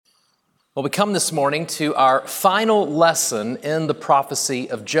Well, we come this morning to our final lesson in the prophecy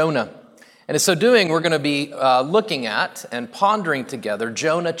of Jonah. And in so doing, we're going to be looking at and pondering together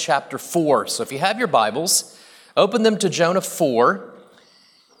Jonah chapter 4. So if you have your Bibles, open them to Jonah 4.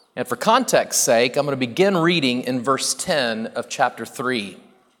 And for context's sake, I'm going to begin reading in verse 10 of chapter 3.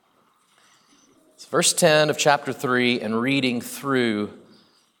 It's verse 10 of chapter 3 and reading through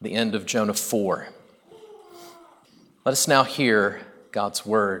the end of Jonah 4. Let us now hear God's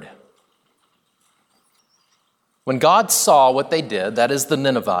word. When God saw what they did, that is the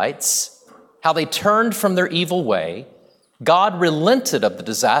Ninevites, how they turned from their evil way, God relented of the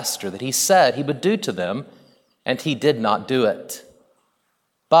disaster that he said he would do to them, and he did not do it.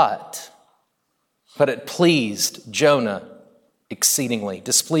 But it displeased Jonah exceedingly,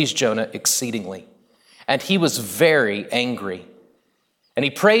 and he was very angry. And he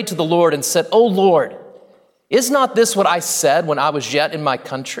prayed to the Lord and said, "O Lord, is not this what I said when I was yet in my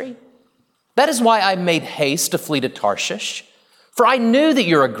country? That is why I made haste to flee to Tarshish. For I knew that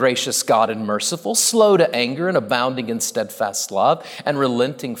you're a gracious God and merciful, slow to anger and abounding in steadfast love and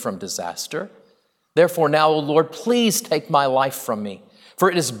relenting from disaster. Therefore now, O Lord, please take my life from me, for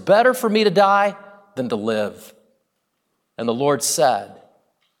it is better for me to die than to live." And the Lord said,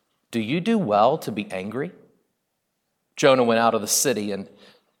 "Do you do well to be angry?" Jonah went out of the city and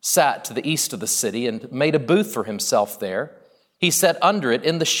sat to the east of the city and made a booth for himself there. He sat under it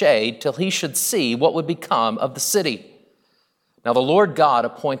in the shade till he should see what would become of the city. Now the Lord God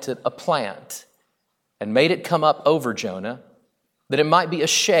appointed a plant and made it come up over Jonah, that it might be a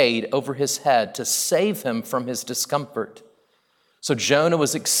shade over his head to save him from his discomfort. So Jonah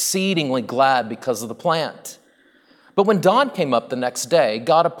was exceedingly glad because of the plant. But when dawn came up the next day,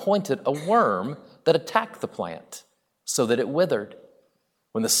 God appointed a worm that attacked the plant, so that it withered.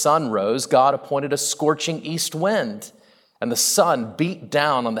 When the sun rose, God appointed a scorching east wind, and the sun beat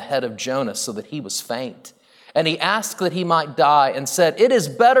down on the head of Jonah so that he was faint. And he asked that he might die and said, "It is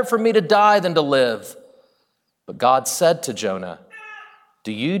better for me to die than to live." But God said to Jonah,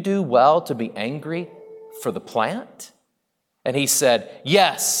 "Do you do well to be angry for the plant?" And he said,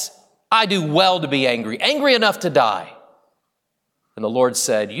 "Yes, I do well to be angry enough to die." And the Lord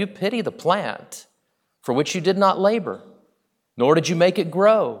said, "You pity the plant for which you did not labor, nor did you make it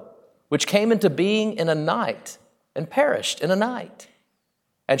grow, which came into being in a night and perished in a night.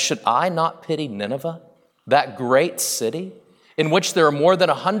 And should I not pity Nineveh, that great city, in which there are more than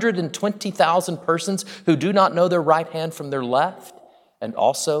 120,000 persons who do not know their right hand from their left, and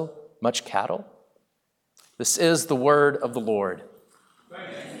also much cattle?" This is the word of the Lord.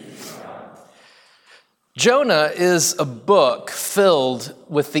 Jonah is a book filled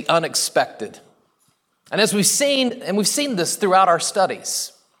with the unexpected. And as we've seen this throughout our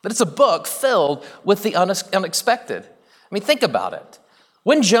studies, that it's a book filled with the unexpected. I mean, think about it.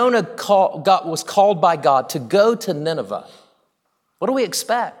 When Jonah was called by God to go to Nineveh, what do we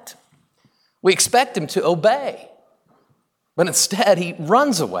expect? We expect him to obey, but instead he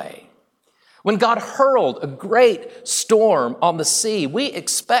runs away. When God hurled a great storm on the sea, we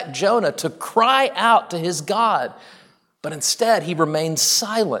expect Jonah to cry out to his God, but instead he remains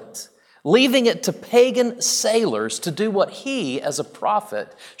silent, leaving it to pagan sailors to do what he, as a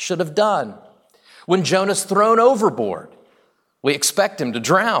prophet, should have done. When Jonah's thrown overboard, we expect him to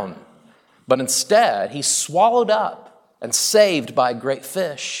drown, but instead he's swallowed up and saved by a great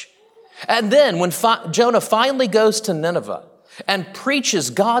fish. And then when Jonah finally goes to Nineveh and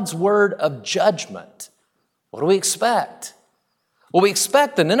preaches God's word of judgment, what do we expect? Well, we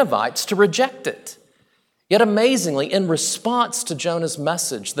expect the Ninevites to reject it. Yet amazingly, in response to Jonah's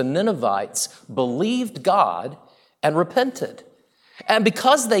message, the Ninevites believed God and repented. And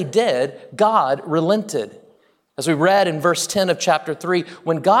because they did, God relented. As we read in verse 10 of chapter 3,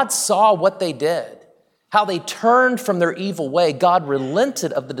 when God saw what they did, how they turned from their evil way, God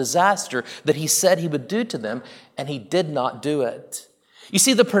relented of the disaster that he said he would do to them, and he did not do it. You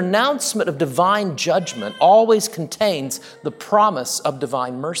see, the pronouncement of divine judgment always contains the promise of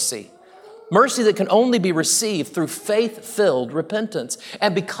divine mercy. Mercy that can only be received through faith-filled repentance.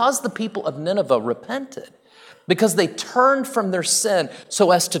 And because the people of Nineveh repented, because they turned from their sin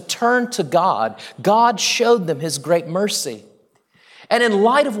so as to turn to God, God showed them his great mercy. And in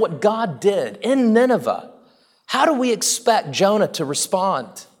light of what God did in Nineveh, how do we expect Jonah to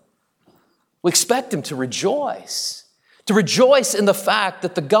respond? We expect him to rejoice in the fact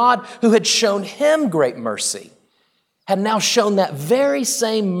that the God who had shown him great mercy had now shown that very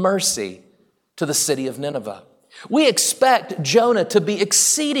same mercy to the city of Nineveh. We expect Jonah to be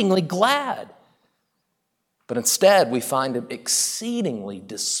exceedingly glad, but instead we find him exceedingly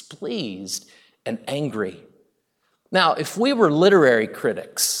displeased and angry. Now, if we were literary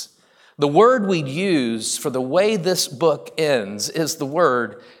critics, The word we'd use for the way this book ends is the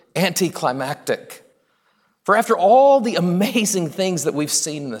word anticlimactic. For after all the amazing things that we've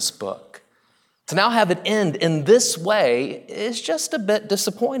seen in this book, to now have it end in this way is just a bit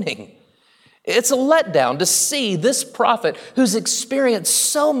disappointing. It's a letdown to see this prophet who's experienced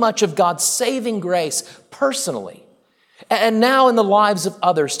so much of God's saving grace personally, and now in the lives of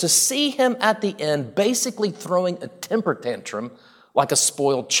others, to see him at the end basically throwing a temper tantrum like a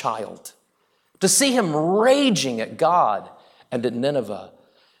spoiled child, to see him raging at God and at Nineveh.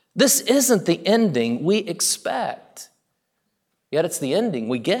 This isn't the ending we expect, yet it's the ending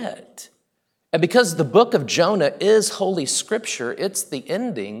we get. And because the book of Jonah is Holy Scripture, it's the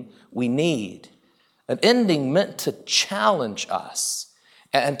ending we need. An ending meant to challenge us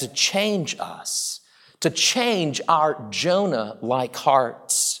and to change us, to change our Jonah-like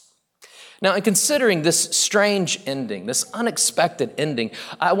hearts. Now, in considering this strange ending, this unexpected ending,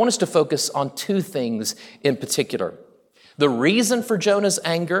 I want us to focus on two things in particular: the reason for Jonah's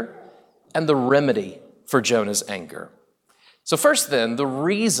anger and the remedy for Jonah's anger. So first then, the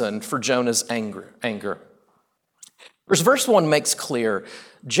reason for Jonah's anger. Verse 1 makes clear,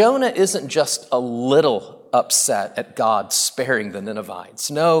 Jonah isn't just a little upset at God sparing the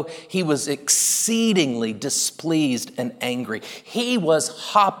Ninevites. No, he was exceedingly displeased and angry. He was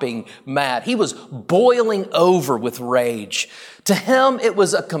hopping mad. He was boiling over with rage. To him, it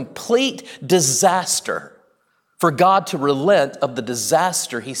was a complete disaster for God to relent of the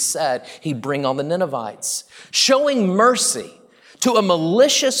disaster he said he'd bring on the Ninevites. Showing mercy to a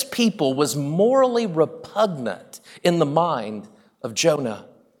malicious people was morally repugnant in the mind of Jonah.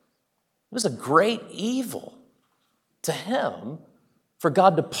 It was a great evil to him for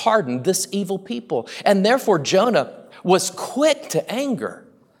God to pardon this evil people. And therefore, Jonah was quick to anger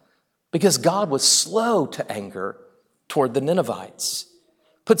because God was slow to anger toward the Ninevites.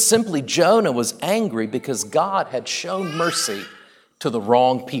 Put simply, Jonah was angry because God had shown mercy to the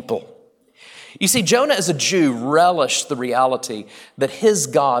wrong people. You see, Jonah as a Jew relished the reality that his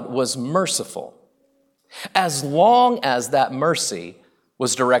God was merciful, as long as that mercy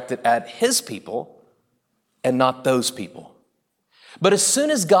was directed at his people and not those people. But as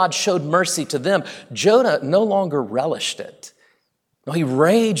soon as God showed mercy to them, Jonah no longer relished it. No, he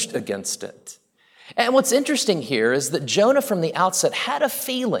raged against it. And what's interesting here is that Jonah from the outset had a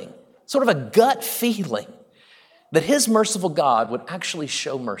feeling, sort of a gut feeling, that his merciful God would actually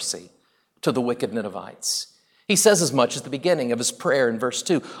show mercy to the wicked Ninevites. He says as much at the beginning of his prayer in verse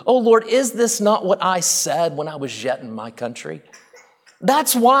 2. "Oh Lord, is this not what I said when I was yet in my country?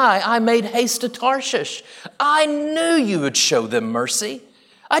 That's why I made haste to Tarshish. I knew you would show them mercy.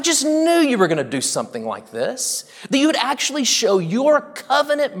 I just knew you were going to do something like this, that you would actually show your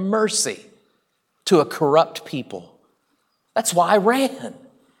covenant mercy to a corrupt people. That's why I ran.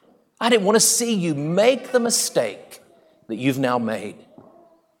 I didn't want to see you make the mistake that you've now made.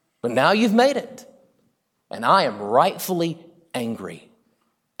 But now you've made it, and I am rightfully angry.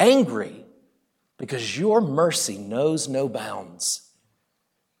 Angry because your mercy knows no bounds."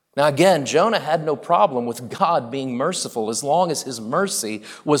 Now again, Jonah had no problem with God being merciful as long as his mercy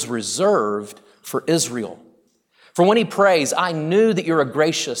was reserved for Israel. For when he prays, "I knew that you're a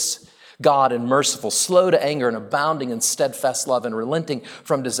gracious God and merciful, slow to anger and abounding in steadfast love and relenting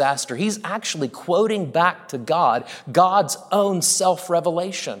from disaster," he's actually quoting back to God, God's own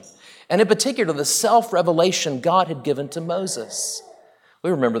self-revelation. And in particular, the self-revelation God had given to Moses. We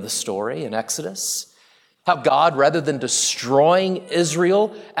remember the story in Exodus, how God, rather than destroying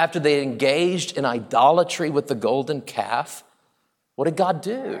Israel after they engaged in idolatry with the golden calf, what did God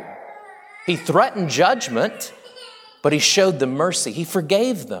do? He threatened judgment, but he showed them mercy. He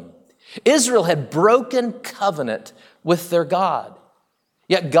forgave them. Israel had broken covenant with their God.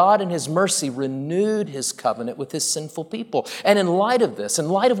 Yet God in his mercy renewed his covenant with his sinful people. And in light of this, in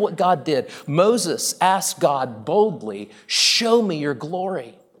light of what God did, Moses asked God boldly, "Show me your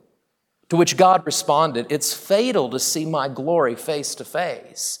glory." To which God responded, "It's fatal to see my glory face to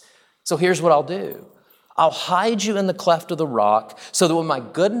face. So here's what I'll do. I'll hide you in the cleft of the rock so that when my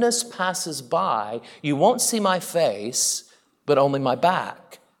goodness passes by, you won't see my face, but only my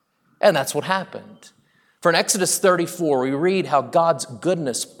back." And that's what happened. For in Exodus 34, we read how God's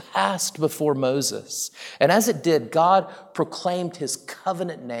goodness passed before Moses. And as it did, God proclaimed his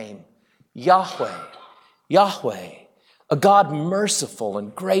covenant name, Yahweh, Yahweh, a God merciful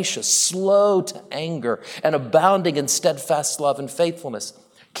and gracious, slow to anger, and abounding in steadfast love and faithfulness,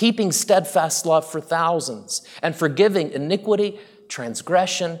 keeping steadfast love for thousands, and forgiving iniquity,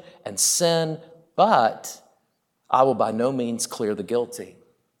 transgression, and sin, but I will by no means clear the guilty.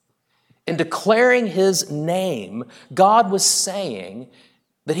 In declaring his name, God was saying,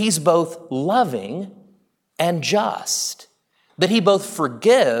 that he's both loving and just, that he both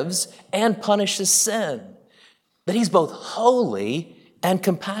forgives and punishes sin, that he's both holy and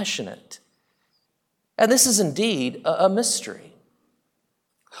compassionate. And this is indeed a mystery,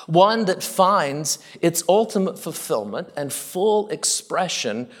 one that finds its ultimate fulfillment and full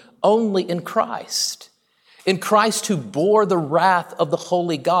expression only in Christ who bore the wrath of the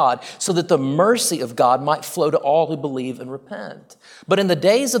holy God so that the mercy of God might flow to all who believe and repent. But in the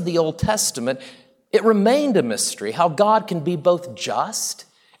days of the Old Testament, it remained a mystery how God can be both just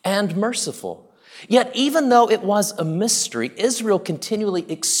and merciful. Yet even though it was a mystery, Israel continually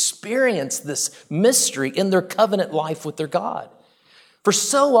experienced this mystery in their covenant life with their God. For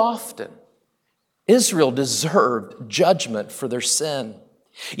so often, Israel deserved judgment for their sin.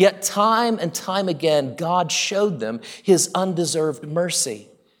 Yet time and time again, God showed them his undeserved mercy.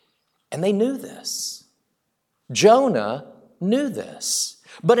 And they knew this. Jonah knew this.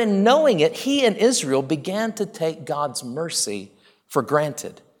 But in knowing it, he and Israel began to take God's mercy for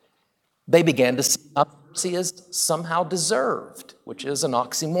granted. They began to see God's mercy as somehow deserved, which is an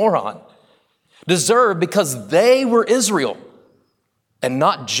oxymoron. Deserved because they were Israel and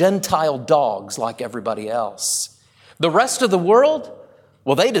not Gentile dogs like everybody else. The rest of the world,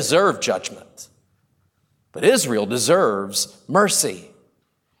 well, they deserve judgment. But Israel deserves mercy.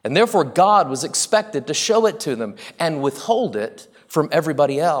 And therefore, God was expected to show it to them and withhold it from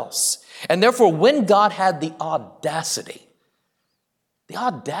everybody else. And therefore, when God had the audacity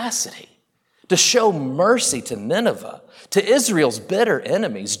to show mercy to Nineveh, to Israel's bitter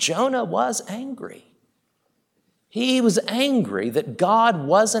enemies, Jonah was angry. He was angry that God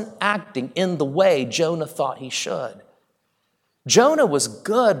wasn't acting in the way Jonah thought he should. Jonah was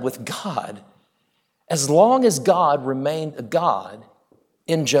good with God as long as God remained a God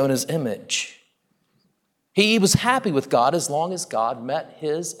in Jonah's image. He was happy with God as long as God met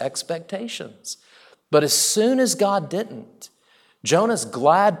his expectations. But as soon as God didn't, Jonah's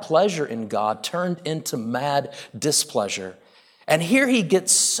glad pleasure in God turned into mad displeasure. And here he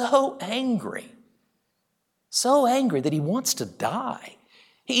gets so angry that he wants to die.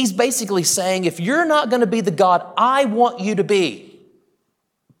 He's basically saying, if you're not going to be the God I want you to be,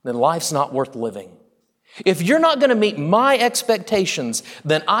 then life's not worth living. If you're not going to meet my expectations,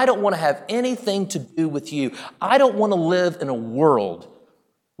 then I don't want to have anything to do with you. I don't want to live in a world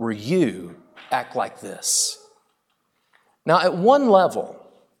where you act like this. Now, at one level,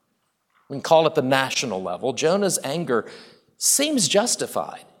 we can call it the national level, Jonah's anger seems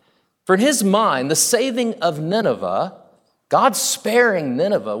justified. For in his mind, the saving of Nineveh, God sparing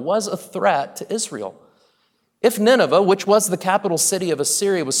Nineveh, was a threat to Israel. If Nineveh, which was the capital city of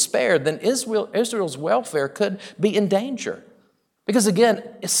Assyria, was spared, then Israel's welfare could be in danger. Because again,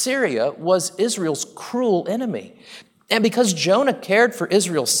 Assyria was Israel's cruel enemy. And because Jonah cared for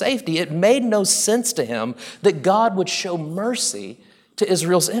Israel's safety, it made no sense to him that God would show mercy to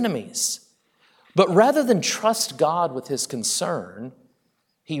Israel's enemies. But rather than trust God with his concern,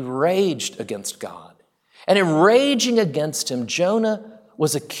 he raged against God. And in raging against him, Jonah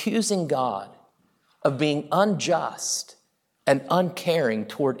was accusing God of being unjust and uncaring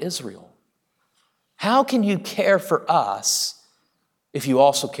toward Israel. How can you care for us if you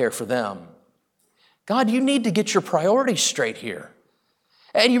also care for them? God, you need to get your priorities straight here.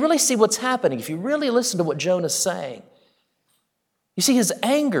 And you really see what's happening if you really listen to what Jonah's saying. You see, his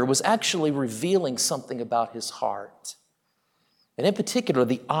anger was actually revealing something about his heart, and in particular,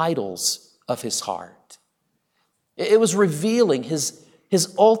 the idols of his heart. It was revealing his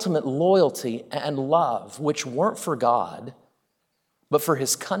ultimate loyalty and love, which weren't for God, but for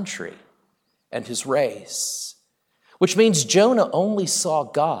his country and his race. Which means Jonah only saw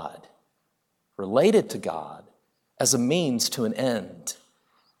God, related to God, as a means to an end.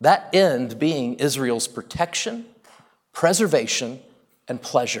 That end being Israel's protection, preservation, and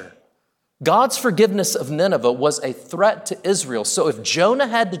pleasure. God's forgiveness of Nineveh was a threat to Israel. So if Jonah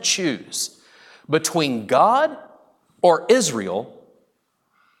had to choose between God or Israel,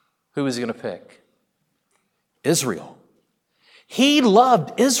 who is he going to pick? Israel. He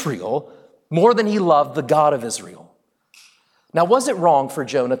loved Israel more than he loved the God of Israel. Now, was it wrong for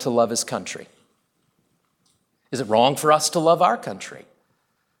Jonah to love his country? Is it wrong for us to love our country?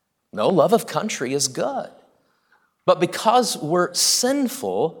 No, love of country is good. But because we're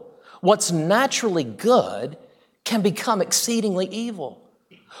sinful, what's naturally good can become exceedingly evil.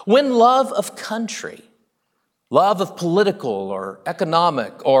 When love of country, love of political or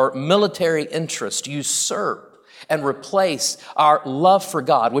economic or military interest usurp and replace our love for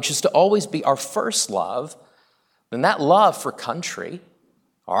God, which is to always be our first love, then that love for country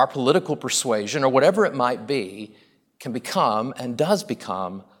or our political persuasion or whatever it might be can become and does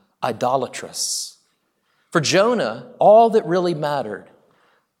become idolatrous. For Jonah, all that really mattered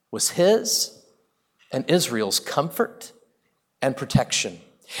was his and Israel's comfort and protection.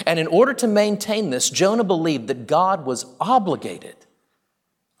 And in order to maintain this, Jonah believed that God was obligated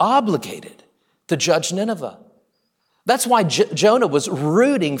to judge Nineveh. That's why Jonah was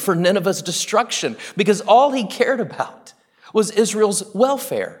rooting for Nineveh's destruction, because all he cared about was Israel's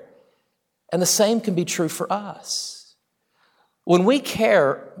welfare. And the same can be true for us. When we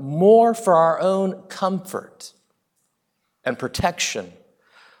care more for our own comfort and protection,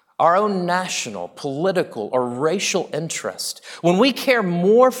 our own national, political, or racial interest, when we care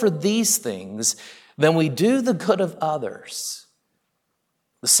more for these things than we do the good of others,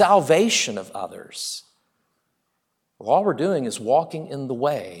 the salvation of others, well, all we're doing is walking in the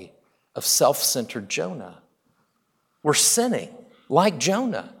way of self-centered Jonah. We're sinning like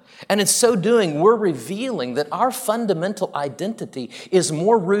Jonah. And in so doing, we're revealing that our fundamental identity is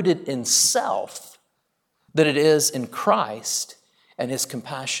more rooted in self than it is in Christ and His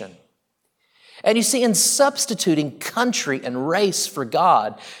compassion. And you see, in substituting country and race for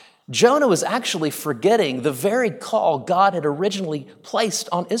God, Jonah was actually forgetting the very call God had originally placed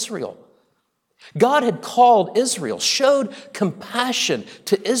on Israel. God had called Israel, showed compassion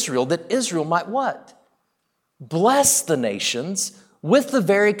to Israel that Israel might what? Bless the nations with the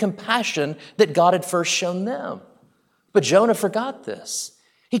very compassion that God had first shown them. But Jonah forgot this.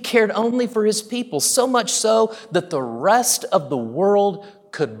 He cared only for his people, so much so that the rest of the world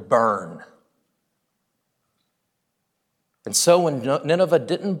could burn. And so when Nineveh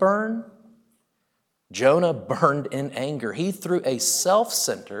didn't burn, Jonah burned in anger. He threw a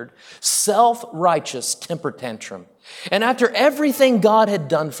self-centered, self-righteous temper tantrum. And after everything God had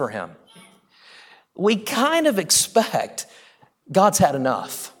done for him, we kind of expect God's had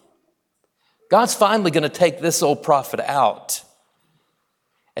enough. God's finally going to take this old prophet out.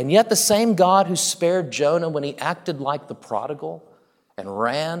 And yet the same God who spared Jonah when he acted like the prodigal and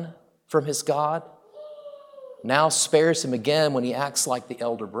ran from his God now spares him again when he acts like the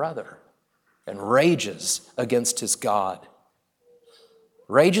elder brother and rages against his God.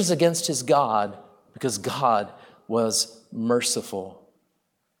 Rages against his God because God was merciful.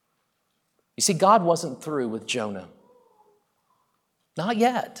 You see, God wasn't through with Jonah. Not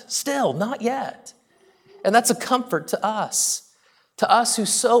yet. Still, not yet. And that's a comfort to us who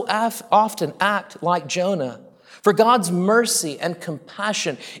so often act like Jonah. For God's mercy and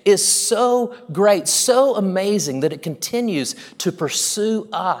compassion is so great, so amazing that it continues to pursue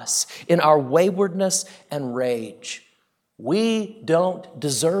us in our waywardness and rage. We don't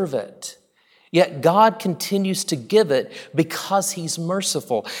deserve it, yet God continues to give it because He's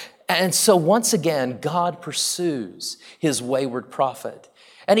merciful. And so once again, God pursues His wayward prophet.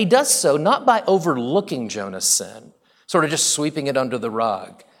 And He does so not by overlooking Jonah's sin, sort of just sweeping it under the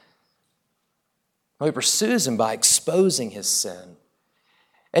rug. No, He pursues him by exposing his sin.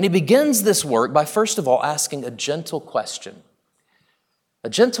 And He begins this work by first of all asking a gentle question, a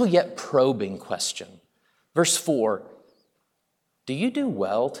gentle yet probing question. Verse 4, do you do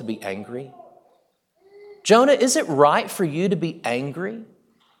well to be angry? Jonah, is it right for you to be angry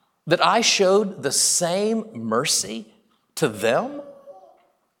that I showed the same mercy to them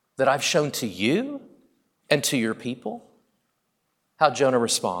that I've shown to you and to your people? How'd Jonah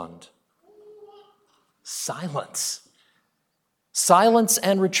respond? Silence. Silence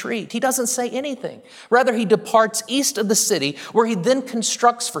and retreat. He doesn't say anything. Rather, he departs east of the city, where he then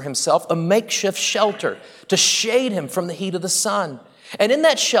constructs for himself a makeshift shelter to shade him from the heat of the sun. And in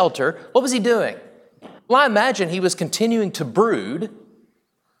that shelter, what was he doing? Well, I imagine he was continuing to brood,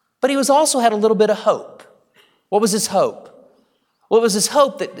 but he also had a little bit of hope. What was his hope? Well, it was his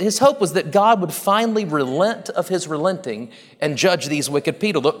hope was that God would finally relent of His relenting and judge these wicked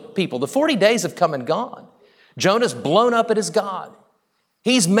people. The 40 days have come and gone. Jonah's blown up at his God.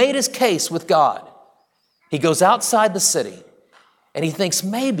 He's made his case with God. He goes outside the city and he thinks,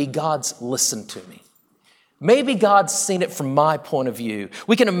 maybe God's listened to me. Maybe God's seen it from my point of view.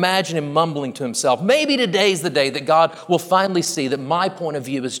 We can imagine him mumbling to himself, maybe today's the day that God will finally see that my point of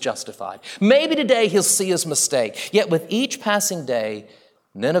view is justified. Maybe today He'll see his mistake. Yet with each passing day,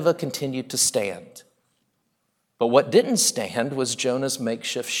 Nineveh continued to stand. But what didn't stand was Jonah's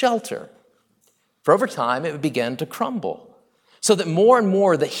makeshift shelter. For over time, it began to crumble, so that more and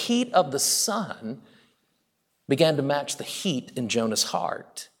more the heat of the sun began to match the heat in Jonah's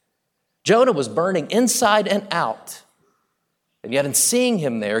heart. Jonah was burning inside and out. And yet in seeing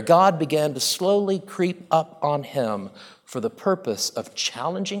him there, God began to slowly creep up on him for the purpose of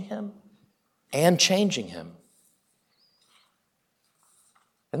challenging him and changing him.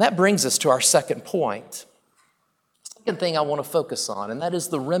 And that brings us to our second point. second thing I want to focus on, and that is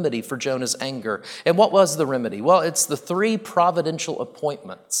the remedy for Jonah's anger. And what was the remedy? Well, it's the three providential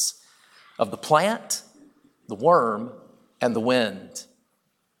appointments of the plant, the worm, and the wind.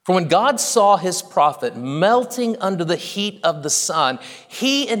 For when God saw his prophet melting under the heat of the sun,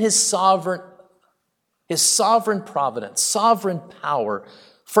 he in his sovereign providence, sovereign power,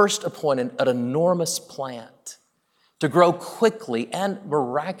 first appointed an enormous plant to grow quickly and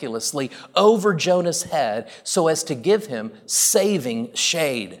miraculously over Jonah's head so as to give him saving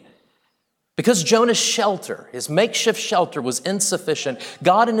shade. Because Jonah's shelter, his makeshift shelter, was insufficient,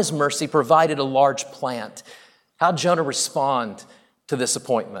 God in his mercy provided a large plant. How'd Jonah respond to this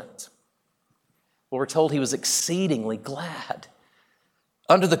appointment? Well, we're told he was exceedingly glad.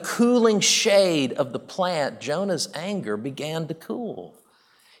 Under the cooling shade of the plant, Jonah's anger began to cool.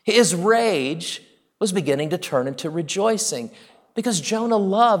 His rage was beginning to turn into rejoicing because Jonah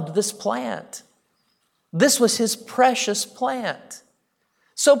loved this plant. This was his precious plant.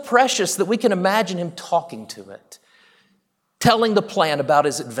 So precious that we can imagine him talking to it, telling the plant about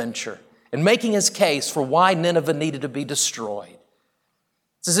his adventure and making his case for why Nineveh needed to be destroyed.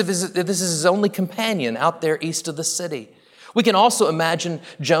 It's as if this is his only companion out there east of the city. We can also imagine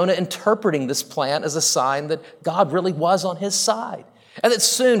Jonah interpreting this plant as a sign that God really was on his side and that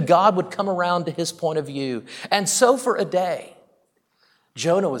soon God would come around to his point of view. And so for a day,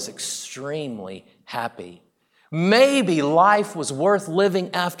 Jonah was extremely happy. Maybe life was worth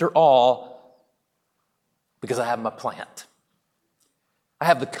living after all because I have my plant. I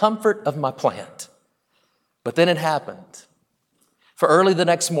have the comfort of my plant. But then it happened. For early the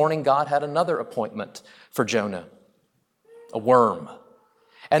next morning, God had another appointment for Jonah, a worm.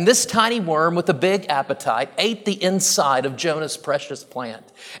 And this tiny worm with a big appetite ate the inside of Jonah's precious plant.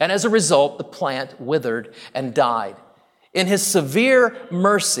 And as a result, the plant withered and died. In his severe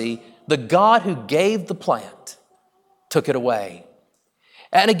mercy, the God who gave the plant took it away.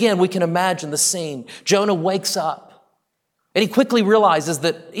 And again, we can imagine the scene. Jonah wakes up and he quickly realizes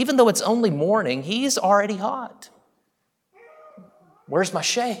that even though it's only morning, he's already hot. Where's my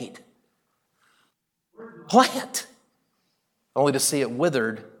shade? Plant. Only to see it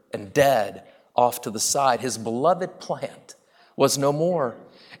withered and dead off to the side. His beloved plant was no more.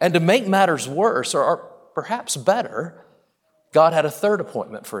 And to make matters worse, or perhaps better, God had a third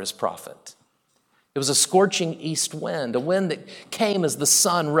appointment for his prophet. It was a scorching east wind, a wind that came as the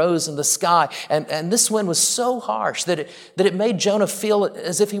sun rose in the sky. And this wind was so harsh that it made Jonah feel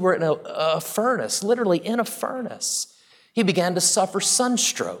as if he were in a furnace, literally in a furnace. He began to suffer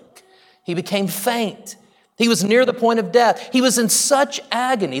sunstroke. He became faint. He was near the point of death. He was in such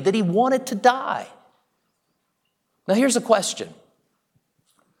agony that he wanted to die. Now here's a question.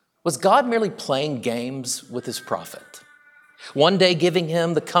 Was God merely playing games with his prophet? One day giving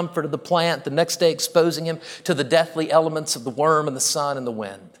him the comfort of the plant, the next day exposing him to the deathly elements of the worm and the sun and the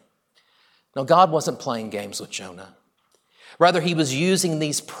wind. No, God wasn't playing games with Jonah. Rather, he was using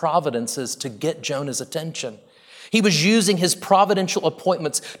these providences to get Jonah's attention. He was using his providential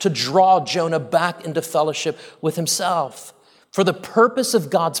appointments to draw Jonah back into fellowship with himself. For the purpose of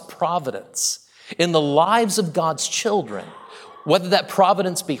God's providence in the lives of God's children, whether that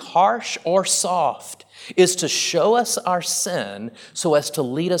providence be harsh or soft, is to show us our sin so as to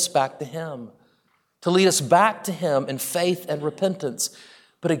lead us back to him. To lead us back to him in faith and repentance.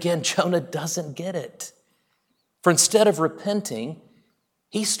 But again, Jonah doesn't get it. For instead of repenting,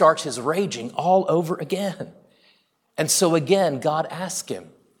 he starts his raging all over again. And so again, God asked him,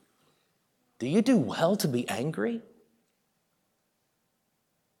 do you do well to be angry?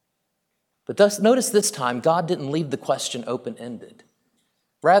 But notice this time, God didn't leave the question open-ended.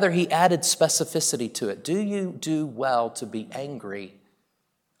 Rather, he added specificity to it. Do you do well to be angry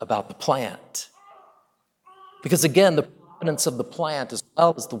about the plant? Because again, the providence of the plant as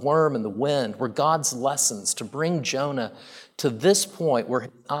well as the worm and the wind were God's lessons to bring Jonah to this point where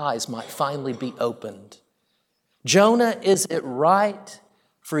his eyes might finally be opened. Jonah, is it right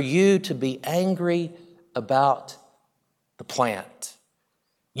for you to be angry about the plant?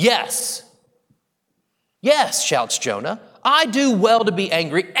 Yes. Yes, shouts Jonah. I do well to be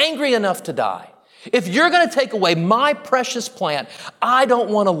angry, angry enough to die. If you're going to take away my precious plant, I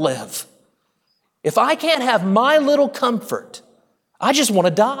don't want to live. If I can't have my little comfort, I just want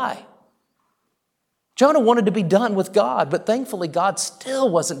to die. Jonah wanted to be done with God, but thankfully God still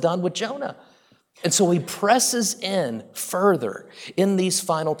wasn't done with Jonah. And so he presses in further in these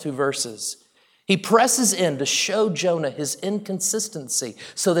final two verses. He presses in to show Jonah his inconsistency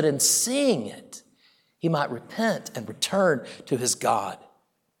so that in seeing it, he might repent and return to his God.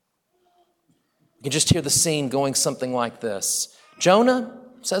 You can just hear the scene going something like this. Jonah,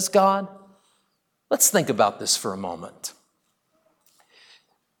 says God, Let's think about this for a moment.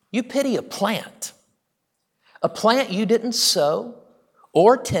 You pity a plant you didn't sow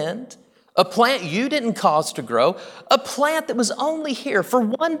or tend, a plant you didn't cause to grow, a plant that was only here for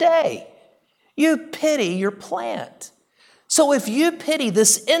one day. You pity your plant. So if you pity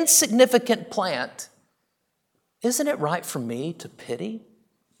this insignificant plant, isn't it right for me to pity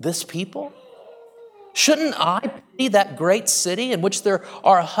this people? Shouldn't I pity that great city in which there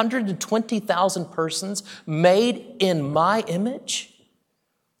are 120,000 persons made in my image?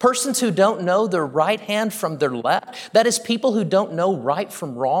 Persons who don't know their right hand from their left. That is, people who don't know right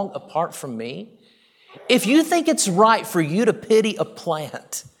from wrong apart from me. If you think it's right for you to pity a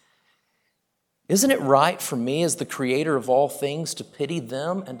plant, isn't it right for me as the creator of all things to pity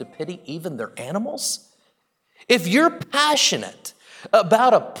them and to pity even their animals? If you're passionate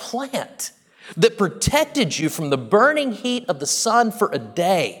about a plant that protected you from the burning heat of the sun for a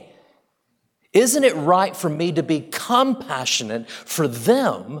day, isn't it right for me to be compassionate for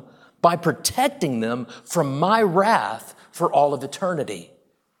them by protecting them from my wrath for all of eternity?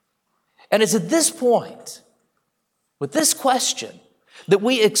 And it's at this point, with this question, that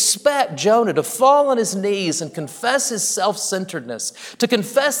we expect Jonah to fall on his knees and confess his self-centeredness, to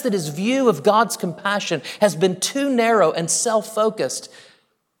confess that his view of God's compassion has been too narrow and self-focused.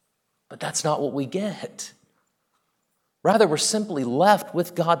 But that's not what we get. Rather, we're simply left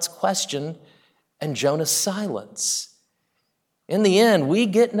with God's question and Jonah's silence. In the end, we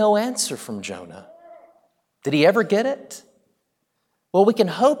get no answer from Jonah. Did he ever get it? Well, we can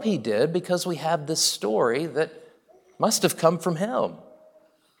hope he did because we have this story that must have come from him.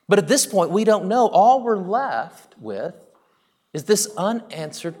 But at this point, we don't know. All we're left with is this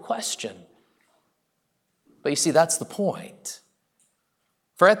unanswered question. But you see, that's the point.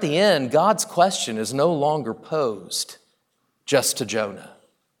 For at the end, God's question is no longer posed just to Jonah.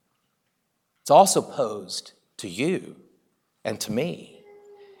 It's also posed to you and to me.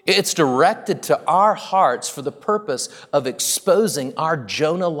 It's directed to our hearts for the purpose of exposing our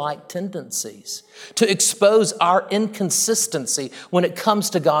Jonah-like tendencies, to expose our inconsistency when it comes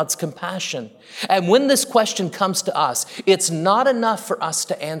to God's compassion. And when this question comes to us, it's not enough for us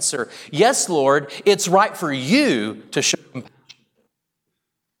to answer, "Yes, Lord, it's right for you to show compassion."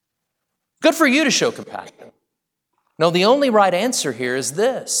 Good for you to show compassion. No, the only right answer here is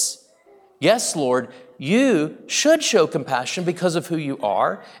this. Yes, Lord, you should show compassion because of who you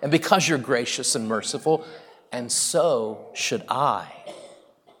are and because you're gracious and merciful, and so should I.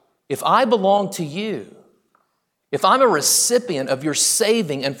 If I belong to you, if I'm a recipient of your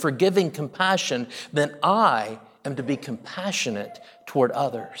saving and forgiving compassion, then I am to be compassionate toward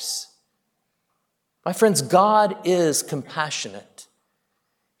others. My friends, God is compassionate.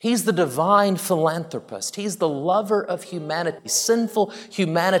 He's the divine philanthropist. He's the lover of humanity, sinful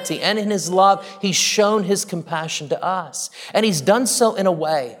humanity. And in his love, he's shown his compassion to us. And he's done so in a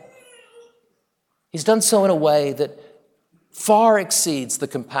way that far exceeds the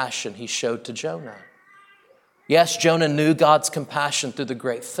compassion he showed to Jonah. Yes, Jonah knew God's compassion through the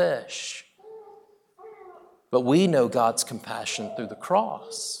great fish. But we know God's compassion through the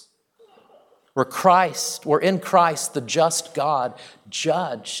cross. Where in Christ, the just God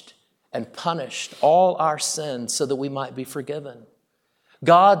judged and punished all our sins so that we might be forgiven.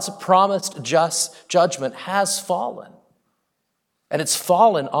 God's promised just judgment has fallen, and it's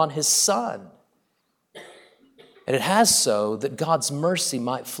fallen on his Son. And it has so that God's mercy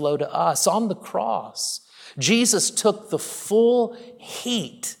might flow to us. On the cross, Jesus took the full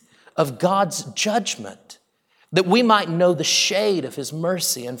heat of God's judgment that we might know the shade of his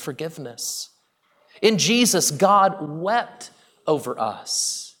mercy and forgiveness. In Jesus, God wept over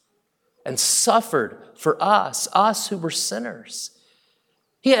us and suffered for us who were sinners.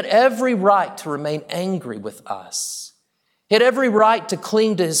 He had every right to remain angry with us. He had every right to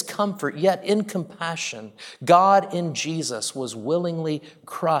cling to his comfort, yet in compassion, God in Jesus was willingly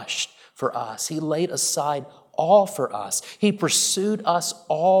crushed for us. He laid aside all for us. He pursued us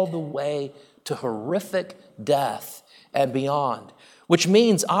all the way to horrific death and beyond, which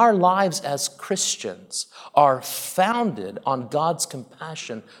means our lives as Christians are founded on God's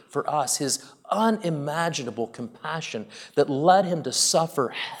compassion for us, his unimaginable compassion that led him to suffer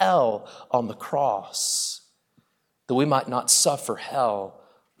hell on the cross, that we might not suffer hell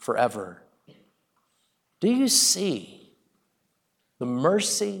forever. Do you see the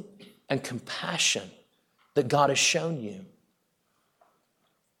mercy and compassion that God has shown you?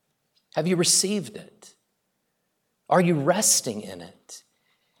 Have you received it? Are you resting in it?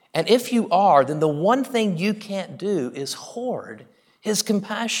 And if you are, then the one thing you can't do is hoard his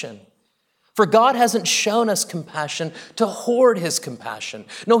compassion. For God hasn't shown us compassion to hoard his compassion.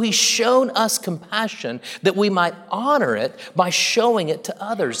 No, he's shown us compassion that we might honor it by showing it to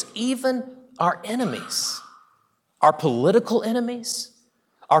others, even our enemies, our political enemies,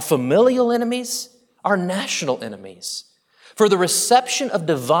 our familial enemies, our national enemies. For the reception of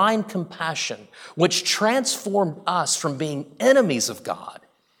divine compassion, which transformed us from being enemies of God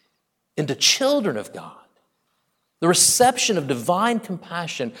into children of God, the reception of divine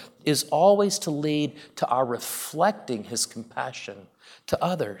compassion is always to lead to our reflecting his compassion to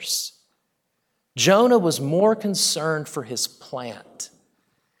others. Jonah was more concerned for his plant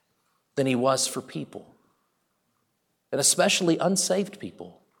than he was for people, and especially unsaved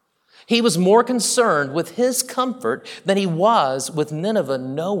people. He was more concerned with his comfort than he was with Nineveh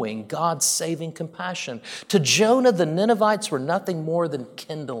knowing God's saving compassion. To Jonah, the Ninevites were nothing more than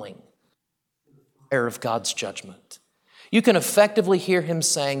kindling the fire of God's judgment. You can effectively hear him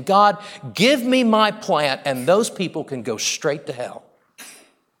saying, God, give me my plant, and those people can go straight to hell.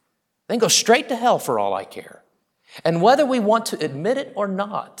 They can go straight to hell for all I care. And whether we want to admit it or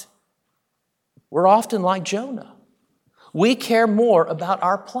not, we're often like Jonah. We care more about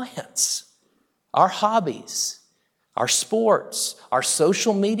our plants, our hobbies, our sports, our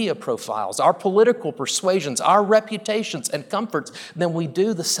social media profiles, our political persuasions, our reputations and comforts than we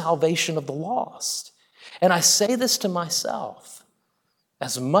do the salvation of the lost. And I say this to myself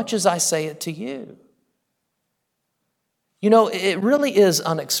as much as I say it to you. You know, it really is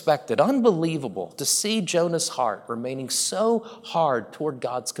unexpected, unbelievable to see Jonah's heart remaining so hard toward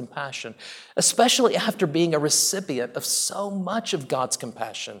God's compassion, especially after being a recipient of so much of God's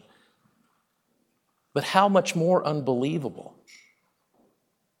compassion. But how much more unbelievable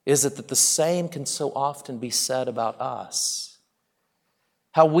is it that the same can so often be said about us?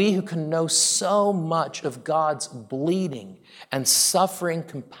 How we who can know so much of God's bleeding and suffering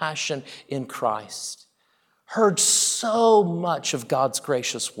compassion in Christ, heard so much of God's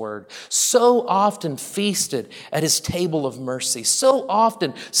gracious word, so often feasted at his table of mercy, so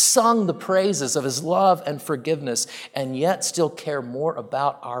often sung the praises of his love and forgiveness, and yet still care more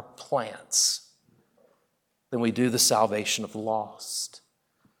about our plants than we do the salvation of the lost.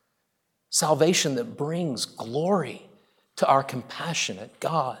 Salvation that brings glory to our compassionate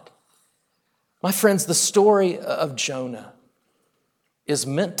God. My friends, the story of Jonah is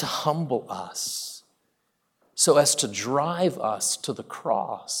meant to humble us so as to drive us to the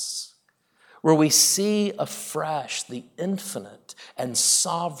cross, where we see afresh the infinite and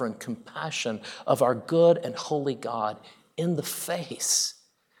sovereign compassion of our good and holy God in the face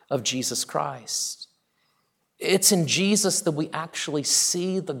of Jesus Christ. It's in Jesus that we actually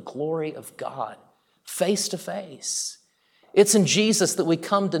see the glory of God face to face. It's in Jesus that we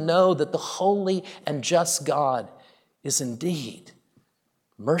come to know that the holy and just God is indeed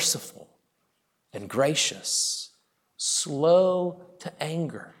merciful and gracious, slow to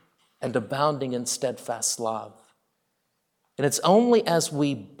anger, and abounding in steadfast love. And it's only as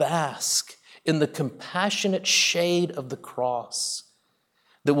we bask in the compassionate shade of the cross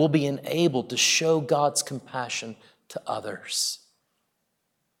that we'll be enabled to show God's compassion to others.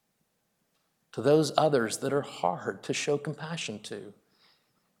 To those others that are hard to show compassion to.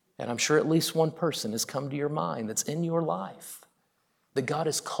 And I'm sure at least one person has come to your mind that's in your life, that God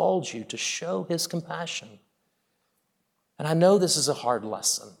has called you to show his compassion. And I know this is a hard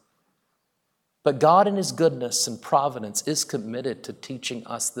lesson, but God in his goodness and providence is committed to teaching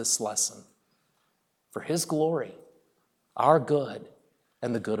us this lesson for his glory, our good,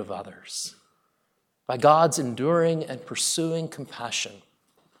 and the good of others. By God's enduring and pursuing compassion,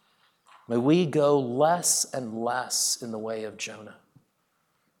 may we go less and less in the way of Jonah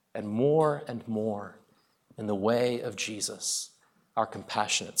and more in the way of Jesus, our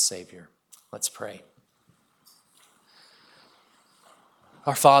compassionate Savior. Let's pray.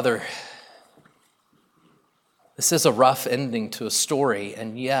 Our Father, this is a rough ending to a story,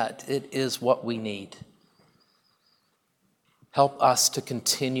 and yet it is what we need. Help us to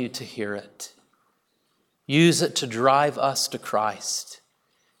continue to hear it. Use it to drive us to Christ.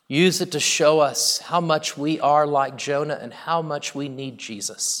 Use it to show us how much we are like Jonah and how much we need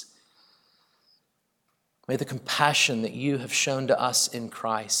Jesus. May the compassion that you have shown to us in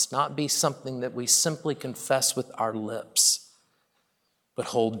Christ not be something that we simply confess with our lips, but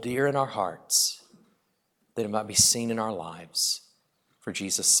hold dear in our hearts, that it might be seen in our lives. For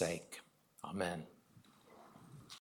Jesus' sake, amen.